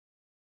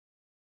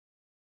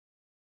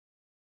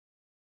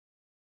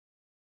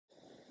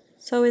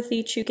So with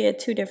each you get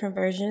two different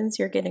versions.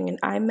 You're getting an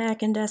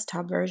iMac and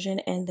desktop version,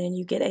 and then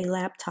you get a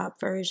laptop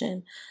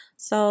version.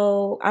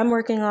 So I'm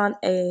working on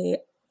a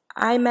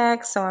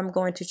iMac, so I'm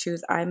going to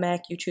choose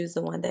iMac. You choose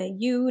the one that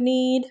you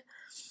need,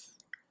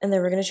 and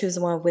then we're going to choose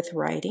the one with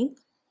writing.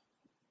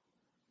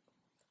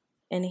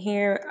 And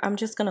here I'm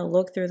just going to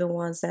look through the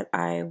ones that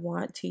I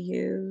want to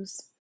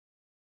use.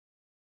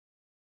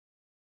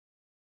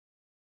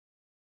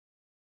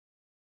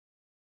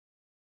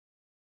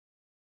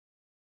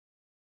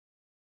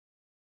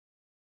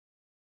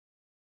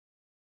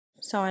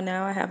 So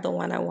now I have the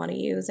one I want to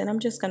use, and I'm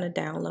just going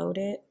to download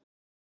it.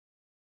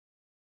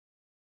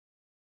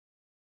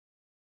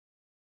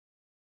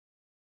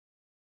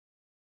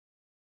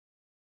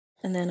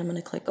 And then I'm going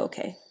to click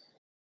OK.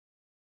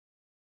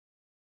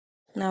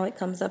 Now it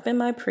comes up in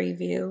my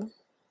preview.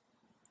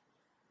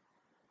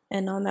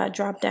 And on that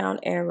drop down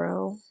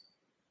arrow,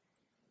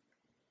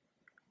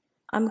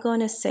 I'm going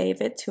to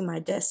save it to my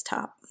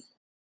desktop.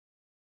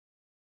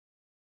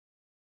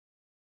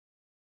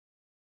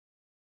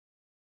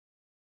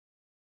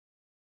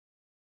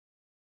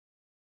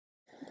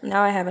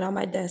 Now I have it on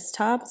my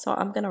desktop, so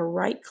I'm going to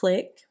right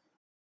click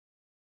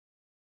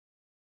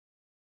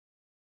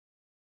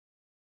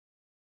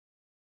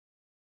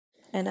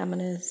and I'm going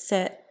to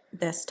set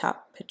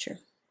desktop picture.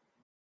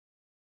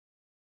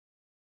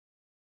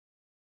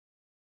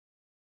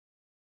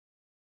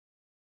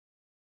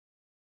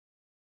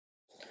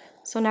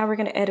 So now we're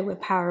going to edit with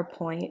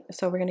PowerPoint.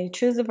 So we're going to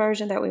choose the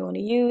version that we want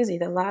to use,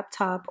 either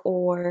laptop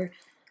or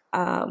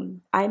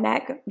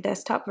iMac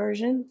desktop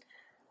version.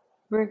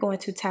 We're going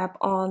to tap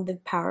on the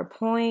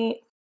PowerPoint.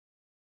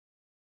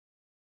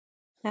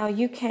 Now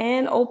you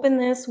can open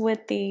this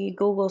with the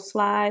Google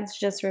Slides.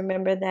 Just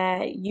remember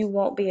that you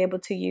won't be able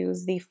to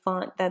use the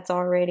font that's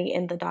already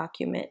in the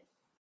document.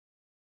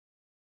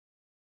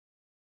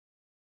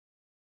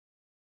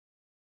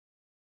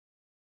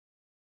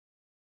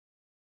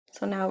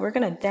 So now we're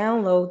going to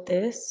download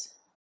this.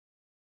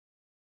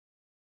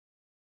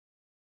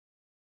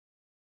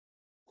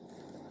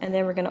 And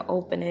then we're going to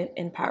open it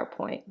in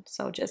PowerPoint.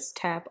 So just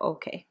tap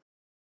OK.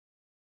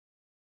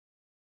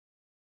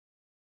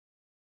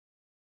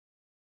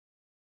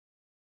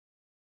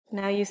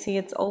 Now you see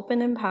it's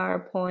open in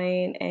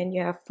PowerPoint and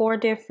you have 4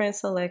 different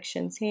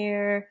selections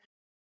here.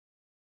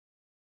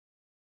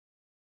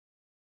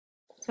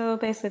 So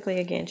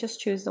basically, again, just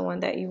choose the one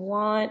that you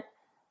want.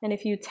 And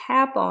if you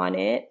tap on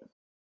it,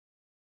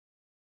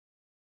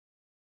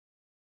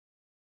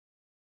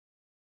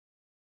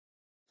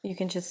 you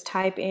can just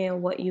type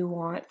in what you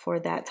want for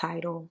that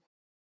title.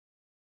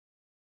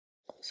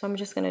 So I'm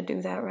just going to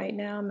do that right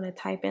now. I'm going to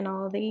type in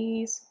all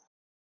these.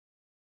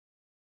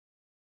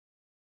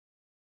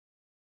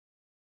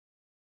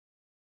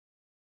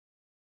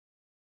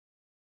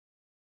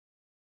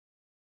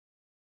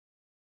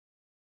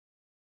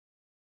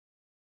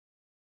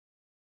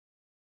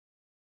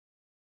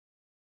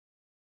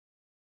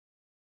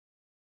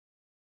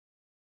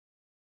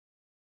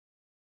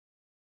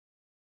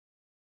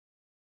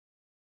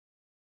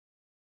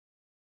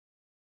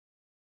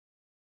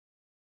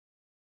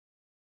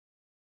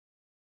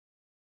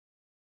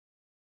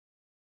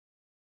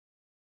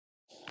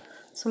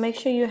 So make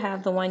sure you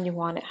have the one you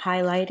want it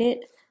highlighted.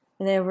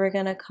 And then we're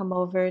going to come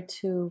over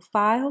to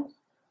File.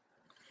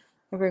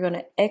 And we're going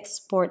to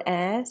Export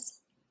As.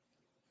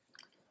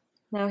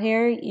 Now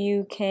here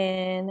you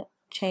can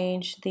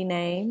change the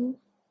name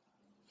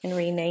and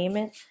rename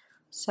it.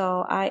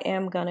 So I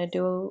am going to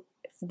do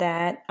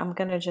that. I'm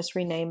going to just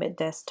rename it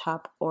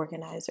Desktop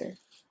Organizer.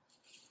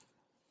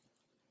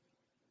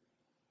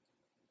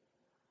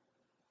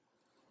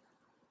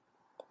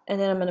 And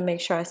then I'm going to make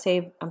sure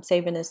I'm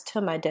saving this to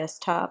my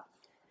desktop.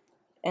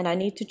 And I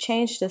need to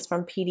change this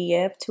from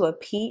PDF to a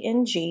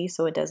PNG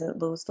so it doesn't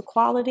lose the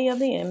quality of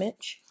the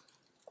image.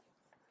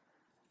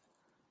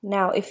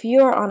 Now, if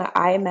you're on an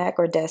iMac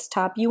or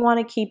desktop, you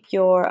want to keep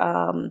your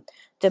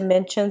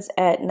dimensions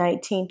at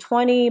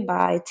 1920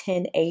 by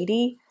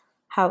 1080.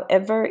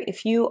 However,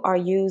 if you are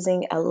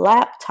using a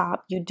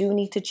laptop, you do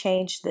need to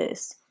change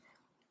this.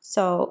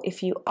 So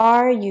if you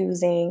are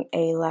using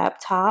a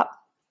laptop,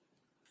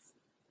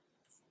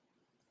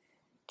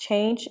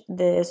 change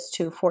this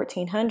to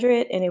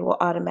 1400 and it will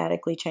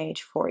automatically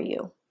change for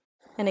you.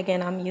 And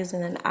again, I'm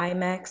using an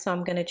iMac, so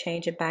I'm going to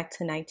change it back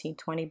to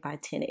 1920 by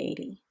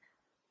 1080.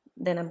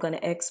 Then I'm going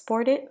to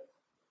export it.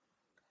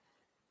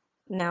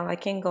 Now I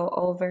can go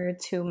over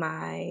to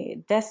my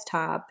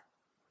desktop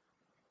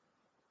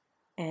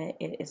and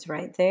it is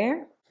right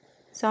there.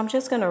 So I'm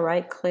just going to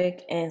right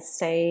click and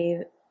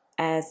save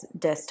as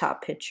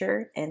desktop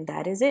picture, and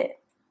that is it.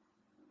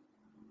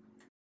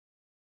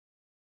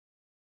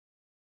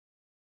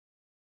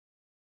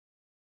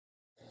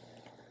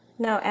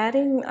 Now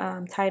adding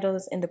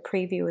titles in the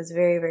preview is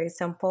very, very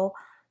simple.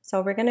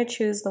 So we're going to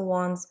choose the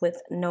ones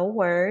with no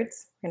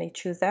words. We're going to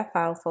choose that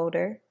file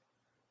folder.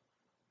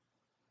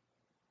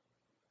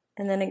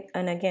 And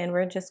then again,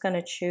 we're just going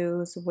to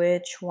choose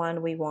which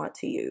one we want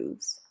to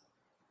use.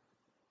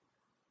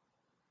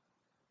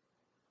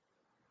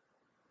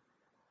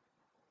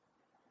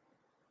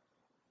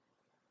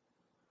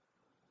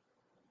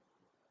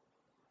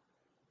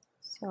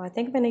 So I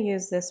think I'm going to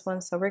use this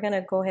one. So we're going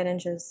to go ahead and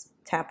just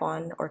tap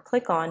on or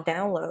click on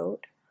download.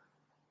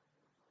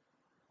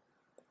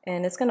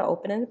 And it's going to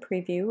open in the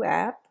preview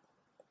app.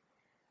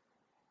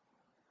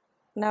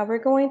 Now we're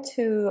going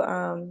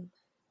to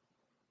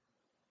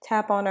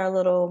tap on our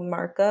little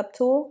markup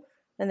tool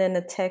and then the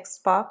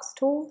text box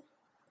tool.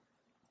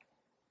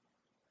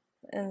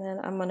 And then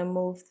I'm going to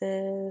move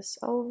this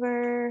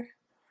over.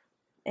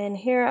 And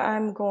here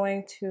I'm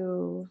going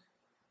to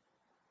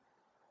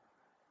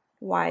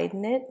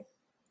widen it.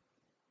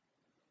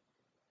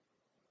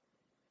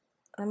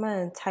 I'm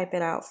going to type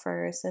it out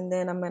first, and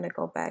then I'm going to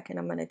go back and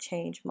I'm going to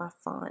change my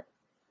font.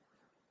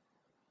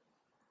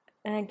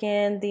 And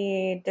again,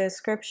 the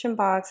description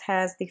box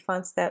has the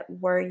fonts that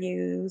were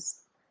used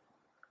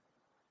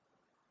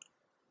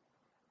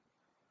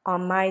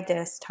on my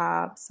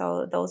desktop.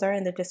 So those are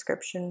in the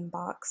description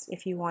box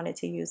if you wanted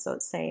to use the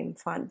same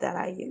font that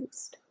I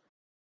used.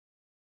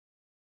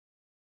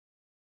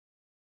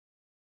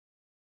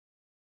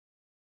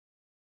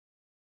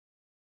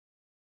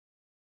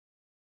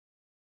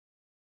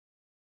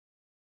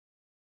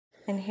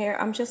 And here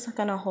I'm just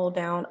going to hold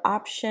down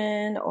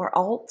Option or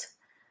Alt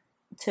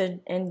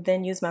and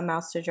then use my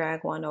mouse to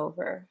drag one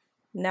over.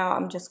 Now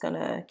I'm just going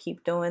to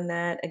keep doing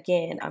that.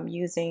 Again, I'm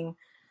using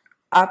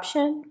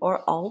Option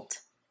or Alt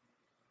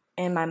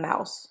and my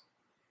mouse.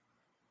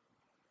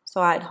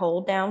 So I'd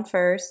hold down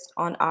first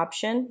on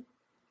Option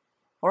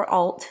or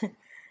Alt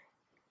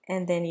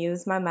and then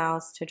use my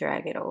mouse to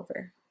drag it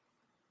over.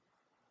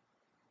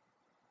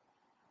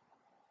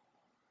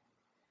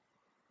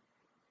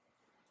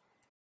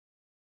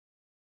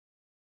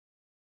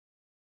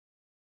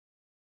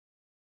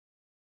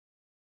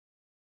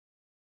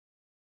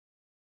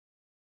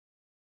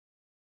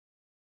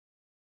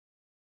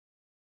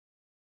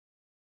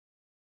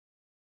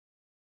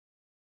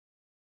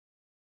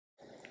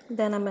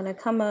 Then I'm going to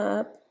come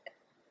up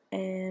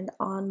and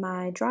on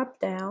my drop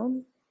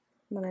down,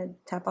 I'm going to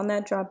tap on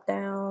that drop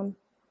down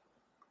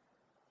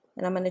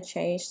and I'm going to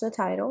change the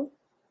title.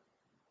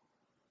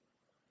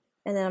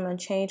 And then I'm going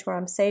to change where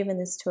I'm saving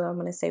this to. I'm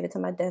going to save it to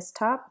my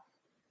desktop.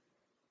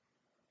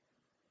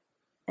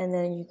 And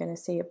then you're going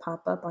to see it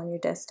pop up on your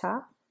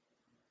desktop.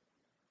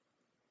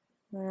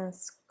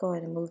 Let's go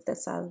ahead and move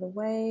this out of the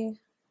way.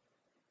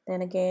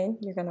 Then again,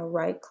 you're going to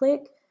right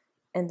click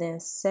and then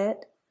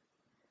set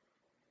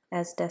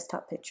as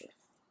desktop picture.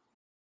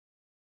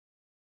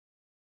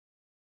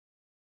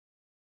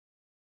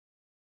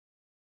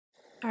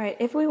 All right,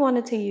 if we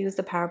wanted to use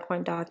the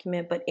PowerPoint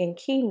document, but in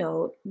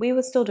Keynote, we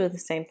would still do the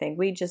same thing.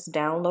 We just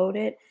download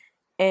it.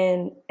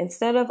 And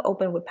instead of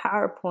open with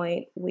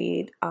PowerPoint,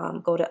 we'd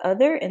go to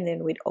Other, and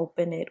then we'd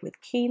open it with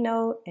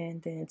Keynote,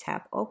 and then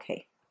tap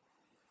OK.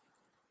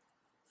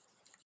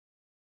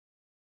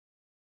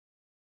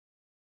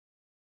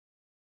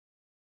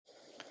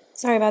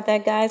 Sorry about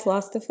that, guys.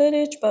 Lost the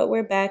footage, but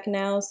we're back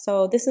now.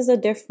 So this is a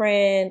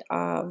different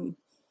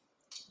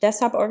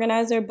desktop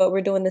organizer, but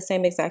we're doing the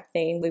same exact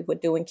thing we would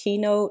do in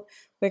Keynote.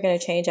 We're going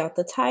to change out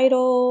the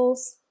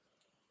titles.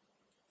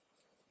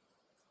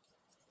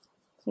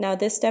 Now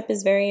this step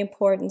is very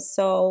important.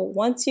 So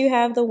once you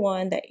have the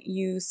one that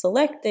you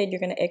selected,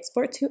 you're going to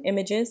export to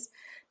images.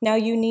 Now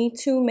you need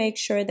to make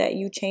sure that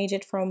you change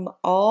it from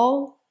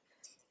all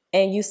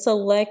and you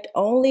select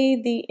only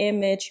the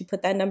image. You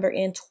put that number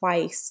in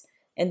twice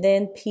and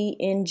then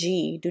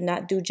PNG. Do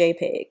not do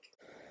JPEG.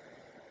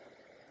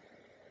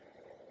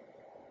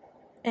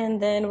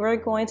 And then we're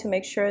going to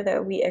make sure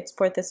that we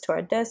export this to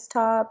our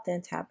desktop,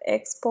 then tap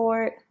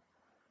export.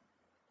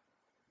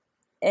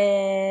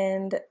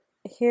 And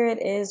here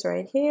it is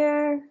right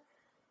here.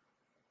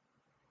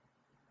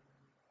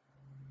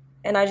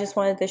 And I just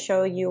wanted to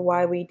show you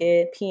why we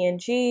did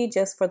PNG,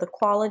 just for the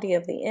quality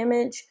of the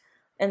image.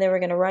 And then we're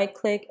going to right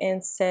click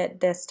and set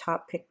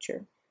desktop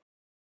picture.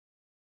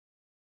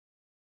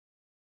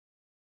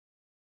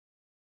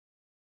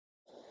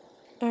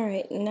 All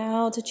right,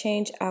 now to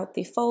change out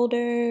the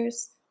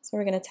folders. So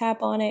we're going to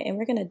tap on it and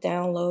we're going to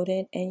download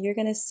it, and you're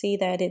going to see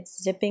that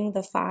it's zipping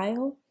the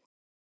file.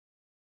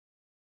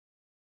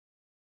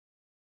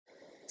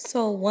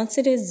 So once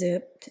it is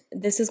zipped,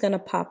 this is going to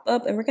pop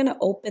up and we're going to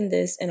open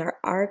this in our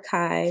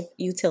archive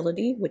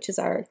utility, which is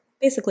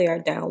basically our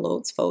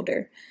downloads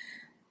folder.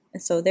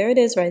 And so there it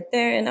is right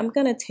there, and I'm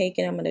going to take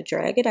it, I'm going to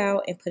drag it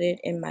out and put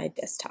it in my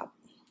desktop.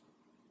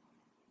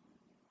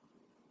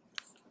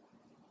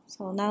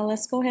 So now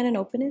let's go ahead and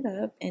open it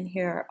up, and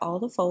here are all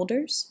the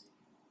folders.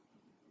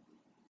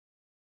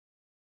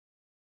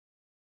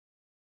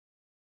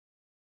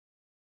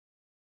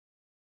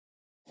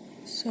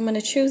 So I'm going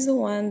to choose the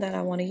one that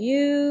I want to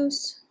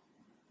use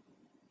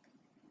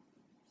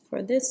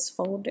for this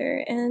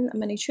folder, and I'm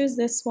going to choose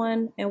this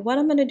one. And what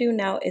I'm going to do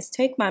now is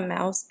take my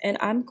mouse and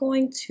I'm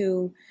going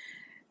to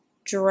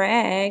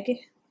drag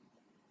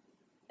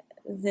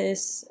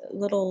this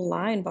little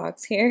line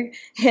box here,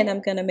 and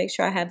I'm going to make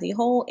sure I have the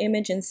whole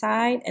image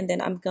inside, and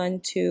then I'm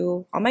going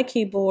to, on my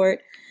keyboard,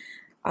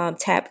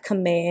 tap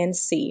Command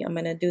C. I'm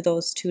going to do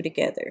those two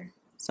together.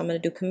 So I'm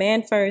going to do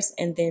Command first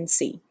and then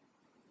C.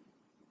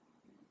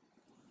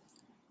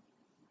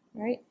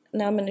 All right,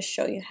 Now I'm going to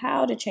show you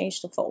how to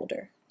change the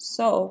folder.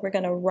 So we're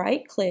going to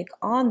right click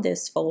on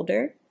this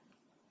folder,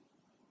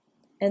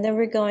 and then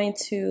we're going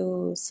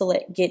to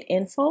select Get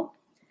Info,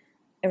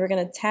 and we're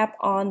going to tap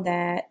on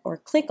that or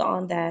click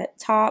on that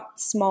top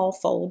small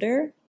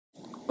folder.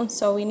 And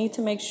so we need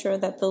to make sure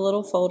that the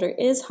little folder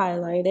is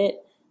highlighted,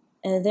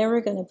 and then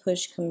we're going to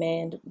push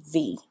Command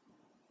V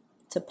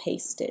to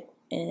paste it,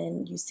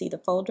 and you see the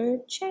folder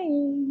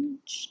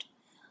changed.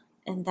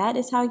 And that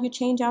is how you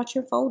change out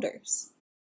your folders.